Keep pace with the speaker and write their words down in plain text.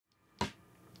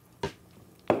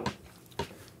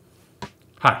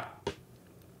Hi,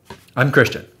 I'm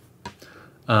Christian,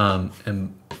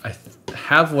 and I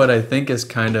have what I think is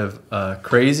kind of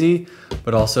crazy,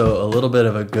 but also a little bit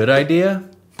of a good idea.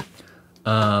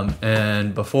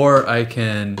 And before I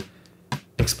can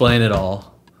explain it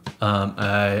all, I'm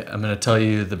going to tell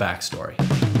you the backstory.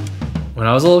 When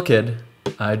I was a little kid,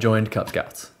 I joined Cub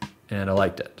Scouts, and I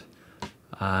liked it.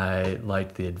 I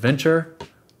liked the adventure.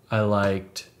 I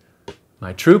liked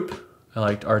my troop. I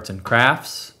liked arts and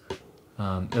crafts.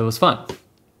 It was fun.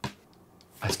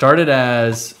 I started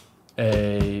as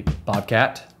a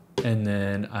bobcat, and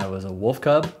then I was a wolf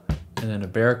cub, and then a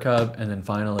bear cub, and then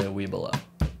finally a weebelo.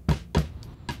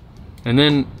 And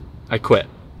then I quit.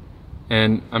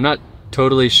 And I'm not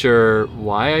totally sure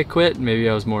why I quit. Maybe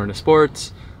I was more into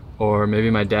sports, or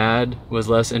maybe my dad was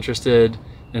less interested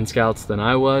in scouts than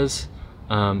I was,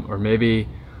 or maybe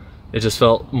it just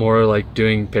felt more like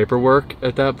doing paperwork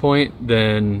at that point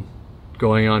than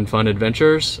going on fun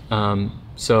adventures.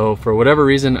 So for whatever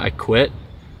reason, I quit,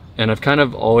 and I've kind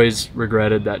of always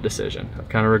regretted that decision. I've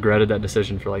kind of regretted that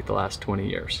decision for like the last 20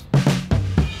 years.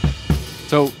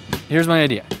 So here's my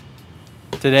idea.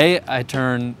 Today I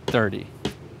turn 30,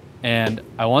 and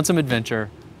I want some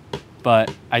adventure,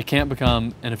 but I can't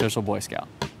become an official Boy Scout.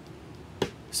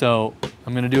 So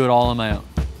I'm gonna do it all on my own.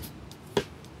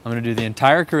 I'm gonna do the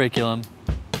entire curriculum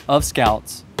of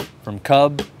Scouts from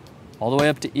Cub all the way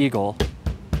up to Eagle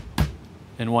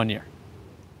in 1 year.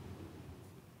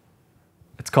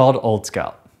 It's called Old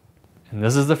Scout, and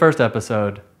this is the first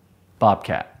episode,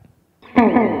 Bobcat.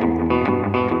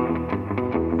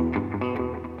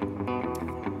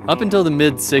 Up until the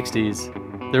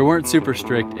mid-60s, there weren't super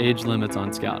strict age limits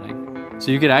on scouting, so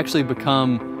you could actually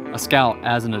become a scout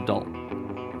as an adult.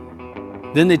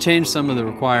 Then they changed some of the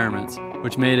requirements,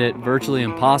 which made it virtually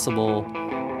impossible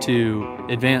to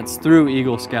advance through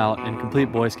Eagle Scout and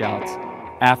complete Boy Scouts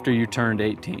after you turned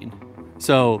 18.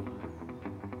 So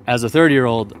as a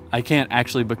 30-year-old, I can't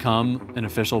actually become an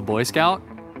official Boy Scout,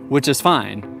 which is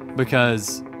fine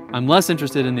because I'm less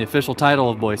interested in the official title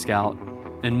of Boy Scout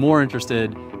and more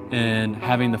interested in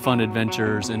having the fun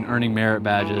adventures and earning merit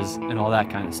badges and all that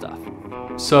kind of stuff.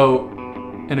 So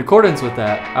in accordance with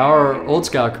that, our Old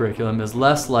Scout curriculum is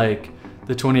less like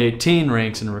the 2018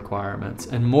 ranks and requirements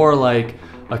and more like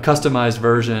a customized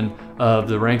version of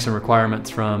the ranks and requirements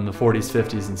from the 40s,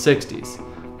 50s, and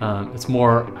 60s. It's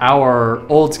more our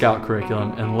Old Scout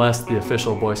curriculum and less the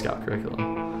official Boy Scout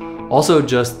curriculum. Also,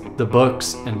 just the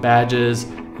books and badges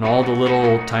and all the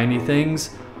little tiny things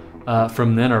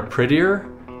from then are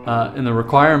prettier, and the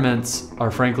requirements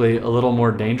are frankly a little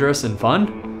more dangerous and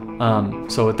fun.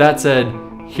 So with that said,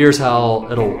 here's how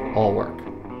it'll all work.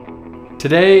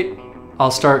 Today,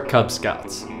 I'll start Cub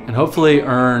Scouts and hopefully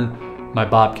earn my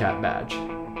Bobcat badge.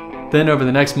 Then over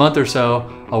the next month or so,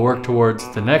 I'll work towards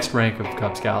the next rank of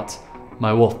Cub Scouts,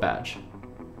 my Wolf badge.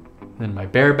 Then my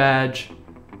Bear badge,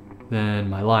 then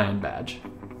my Lion badge.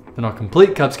 Then I'll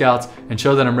complete Cub Scouts and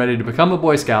show that I'm ready to become a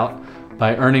Boy Scout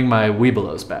by earning my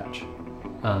Webelos badge.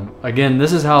 Again,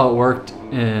 this is how it worked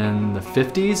in the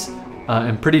 50s,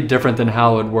 and pretty different than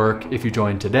how it would work if you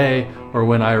joined today or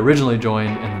when I originally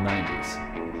joined in the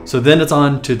 90s. So then it's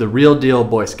on to the real deal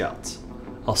Boy Scouts.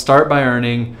 I'll start by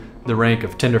earning the rank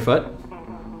of Tenderfoot,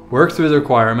 work through the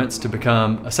requirements to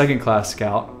become a second class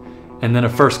scout, and then a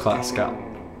first class scout.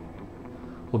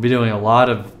 We'll be doing a lot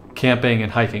of camping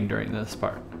and hiking during this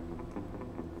part.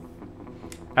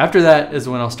 After that is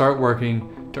when I'll start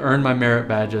working to earn my merit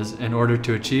badges in order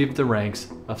to achieve the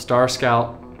ranks of Star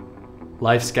Scout,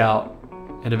 Life Scout,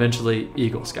 and eventually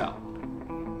Eagle Scout.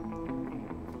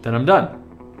 Then I'm done.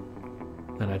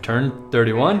 Then I turn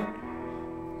 31,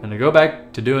 and I go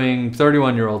back to doing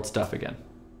 31-year-old stuff again.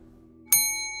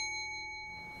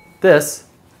 This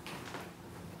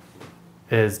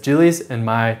is Julie's and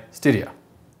my studio.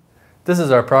 This is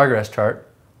our progress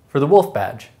chart for the Wolf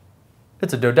badge.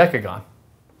 It's a dodecagon.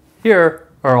 Here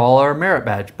are all our merit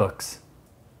badge books: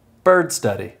 bird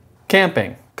study,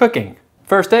 camping, cooking,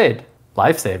 first aid,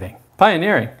 life-saving,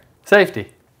 pioneering,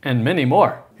 safety, and many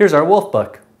more. Here's our wolf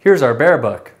book. Here's our bear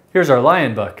book. Here's our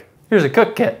lion book. Here's a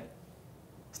cook kit.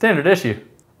 Standard issue.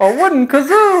 A wooden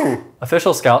kazoo!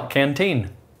 Official Scout canteen.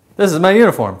 This is my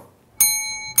uniform.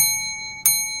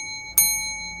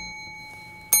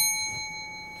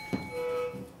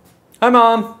 Hi,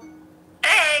 Mom.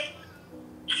 Hey!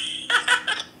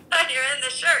 You're in the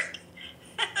shirt.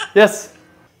 Yes.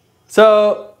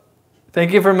 So,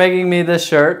 thank you for making me this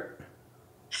shirt.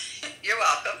 You're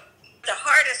welcome. The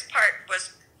hardest part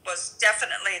was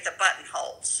definitely the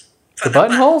buttonholes. The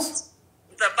buttonholes?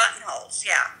 The buttonholes,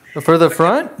 yeah. For the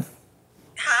front?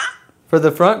 Huh? For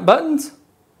the front buttons?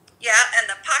 Yeah, and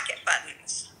the pocket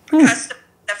buttons. Because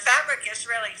is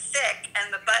really thick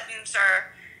and the buttons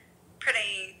are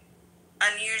pretty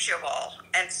unusual.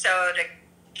 And so to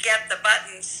get the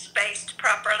buttons spaced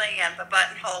properly and the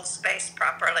buttonhole spaced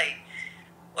properly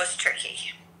was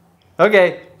tricky.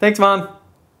 Okay, thanks, Mom. All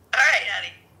right,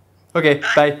 honey. Okay,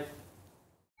 bye.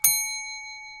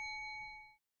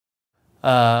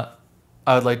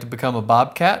 I would like to become a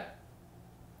Bobcat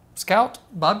Scout?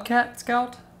 Bobcat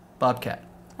Scout? Bobcat.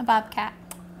 A Bobcat.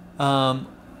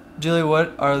 Julie,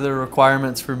 what are the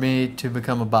requirements for me to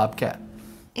become a Bobcat?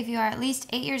 If you are at least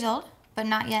 8 years old, but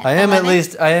not yet I am 11, at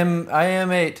least, I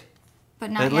am 8.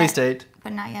 but not At yet, least 8.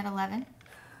 but not yet 11,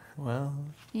 Well.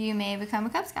 you may become a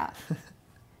Cub Scout.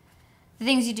 The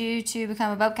things you do to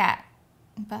become a Bobcat.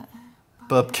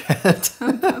 Bobcat.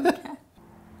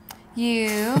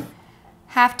 You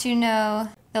have to know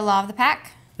the law of the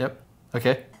pack, Yep.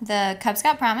 Okay. the Cub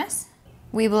Scout promise,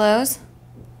 Webelos,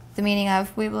 the meaning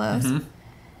of Webelos,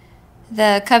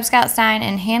 the Cub Scout sign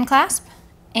and hand clasp,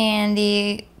 and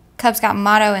the Cub Scout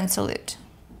motto and salute.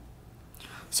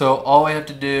 So all we have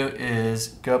to do is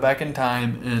go back in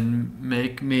time and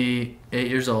make me 8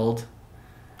 years old.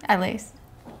 At least.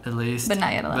 At least. But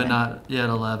not yet 11. But not yet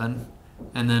 11.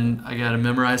 And then I gotta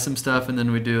memorize some stuff, and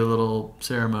then we do a little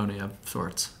ceremony of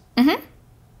sorts. Mm-hmm.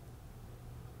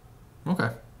 Okay.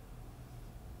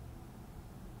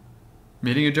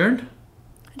 Meeting adjourned?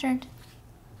 Adjourned.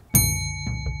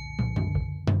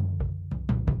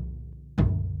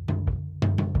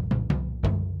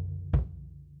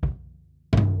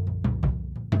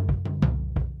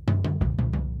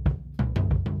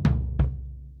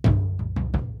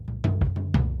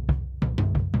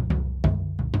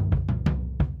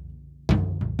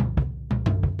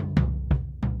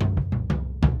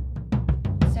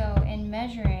 So in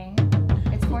measuring,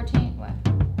 it's 14, what?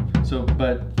 So,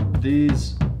 but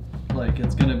these, like,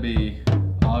 it's gonna be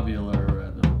ovular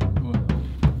rather.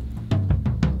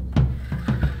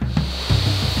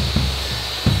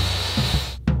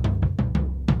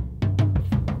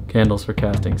 Candles for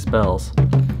casting spells.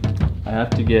 I have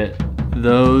to get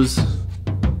those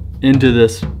into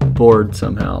this board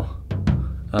somehow.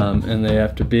 And they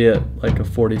have to be at like a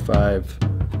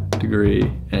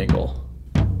 45-degree angle.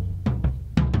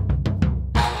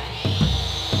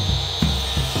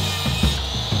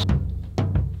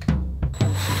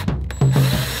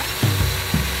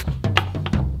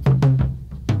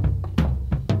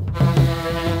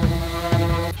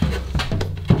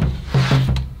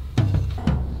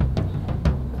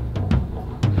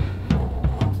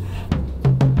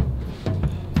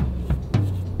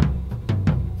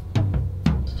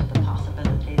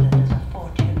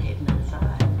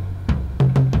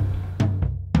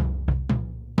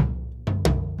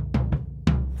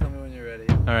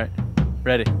 All right,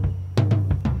 ready.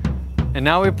 And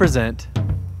now we present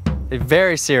a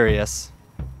very serious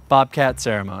Bobcat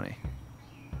ceremony.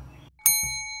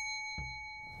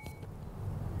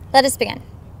 Let us begin.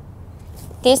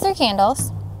 These 3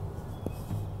 candles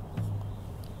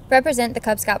represent the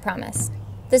Cub Scout promise.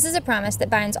 This is a promise that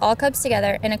binds all Cubs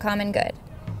together in a common good.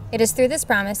 It is through this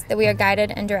promise that we are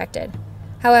guided and directed.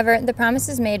 However, the promise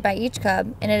is made by each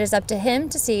Cub, and it is up to him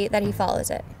to see that he follows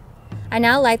it. I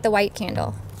now light the white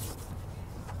candle.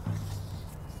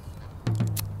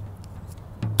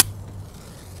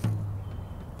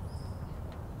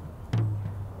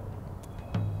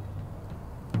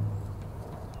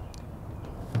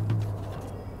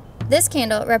 This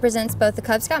candle represents both the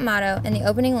Cub Scout motto and the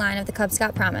opening line of the Cub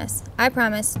Scout promise, I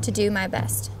promise to do my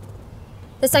best.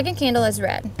 The second candle is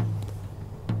red.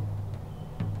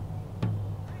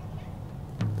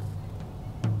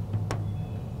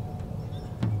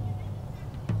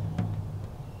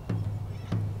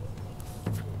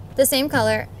 The same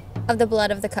color of the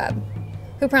blood of the Cub,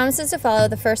 who promises to follow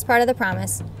the first part of the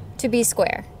promise, to be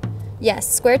square. Yes,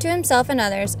 square to himself and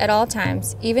others at all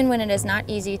times, even when it is not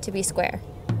easy to be square.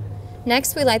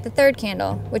 Next, we light the third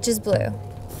candle, which is blue.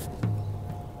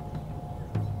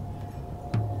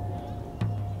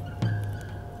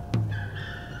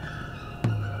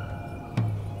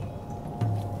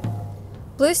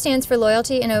 Blue stands for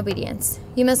loyalty and obedience.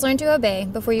 You must learn to obey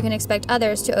before you can expect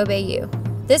others to obey you.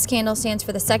 This candle stands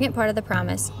for the second part of the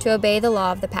promise, to obey the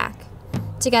law of the pack.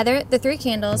 Together, the 3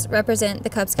 candles represent the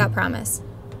Cub Scout promise.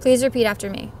 Please repeat after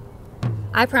me.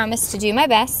 I promise to do my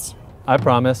best. I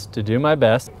promise to do my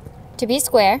best. To be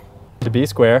square. To be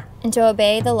square. And to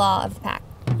obey the law of the pack.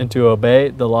 And to obey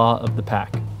the law of the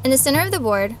pack. In the center of the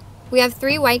board, we have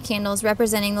 3 white candles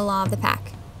representing the law of the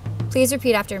pack. Please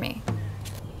repeat after me.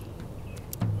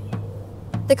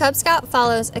 The Cub Scout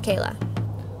follows Akela.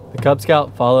 The Cub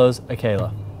Scout follows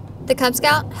Akela. The Cub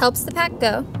Scout helps the pack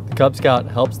go. The Cub Scout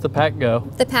helps the pack go.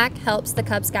 The pack helps the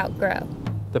Cub Scout grow.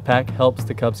 The pack helps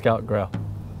the Cub Scout grow.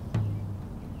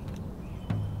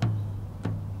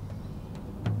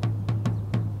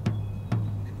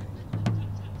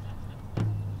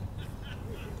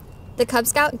 The Cub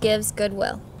Scout gives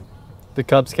goodwill. The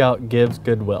Cub Scout gives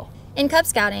goodwill. In Cub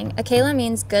Scouting, a Kayla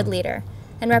means good leader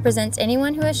and represents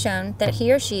anyone who has shown that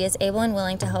he or she is able and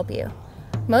willing to help you.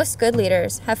 Most good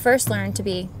leaders have first learned to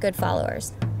be good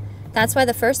followers. That's why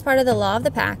the first part of the Law of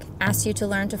the Pack asks you to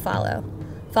learn to follow.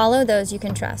 Follow those you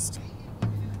can trust.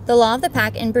 The Law of the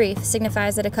Pack, in brief,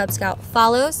 signifies that a Cub Scout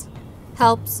follows,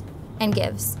 helps, and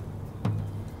gives.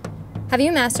 Have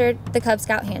you mastered the Cub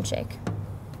Scout handshake?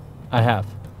 I have.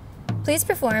 Please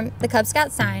perform the Cub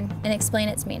Scout sign and explain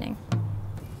its meaning.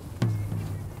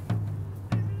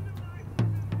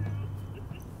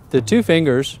 The two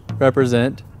fingers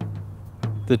represent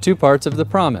the two parts of the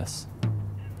promise: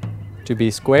 to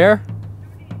be square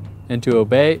and to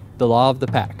obey the law of the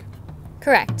pack.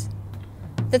 Correct.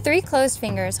 The three closed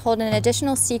fingers hold an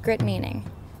additional secret meaning: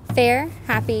 fair,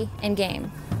 happy, and game,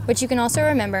 which you can also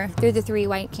remember through the three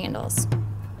white candles.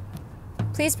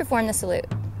 Please perform the salute.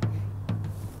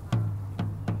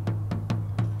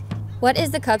 What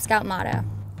is the Cub Scout motto?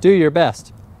 Do your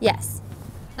best. Yes.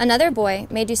 Another boy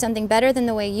may do something better than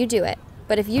the way you do it,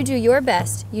 but if you do your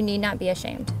best, you need not be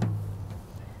ashamed.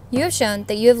 You have shown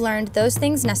that you have learned those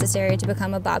things necessary to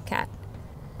become a Bobcat.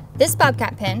 This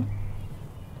Bobcat pin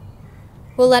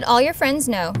will let all your friends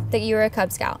know that you are a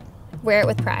Cub Scout. Wear it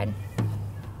with pride.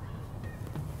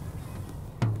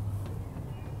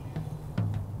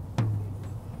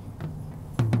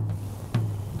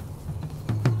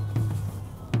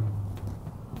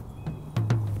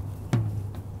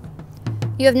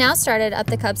 You have now started up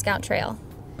the Cub Scout trail.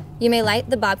 You may light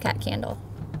the Bobcat candle.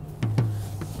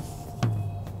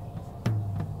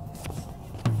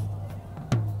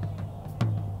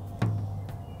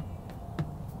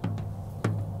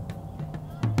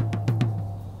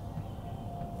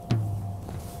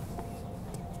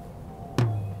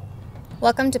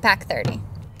 Welcome to Pack 30.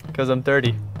 Because I'm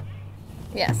 30.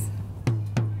 Yes.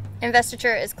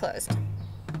 Investiture is closed.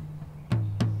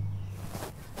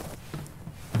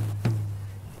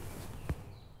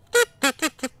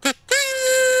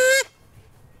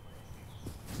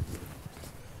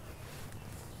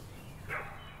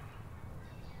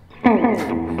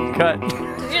 Cut. Did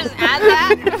you just add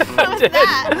that? What was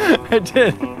that? I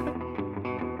did.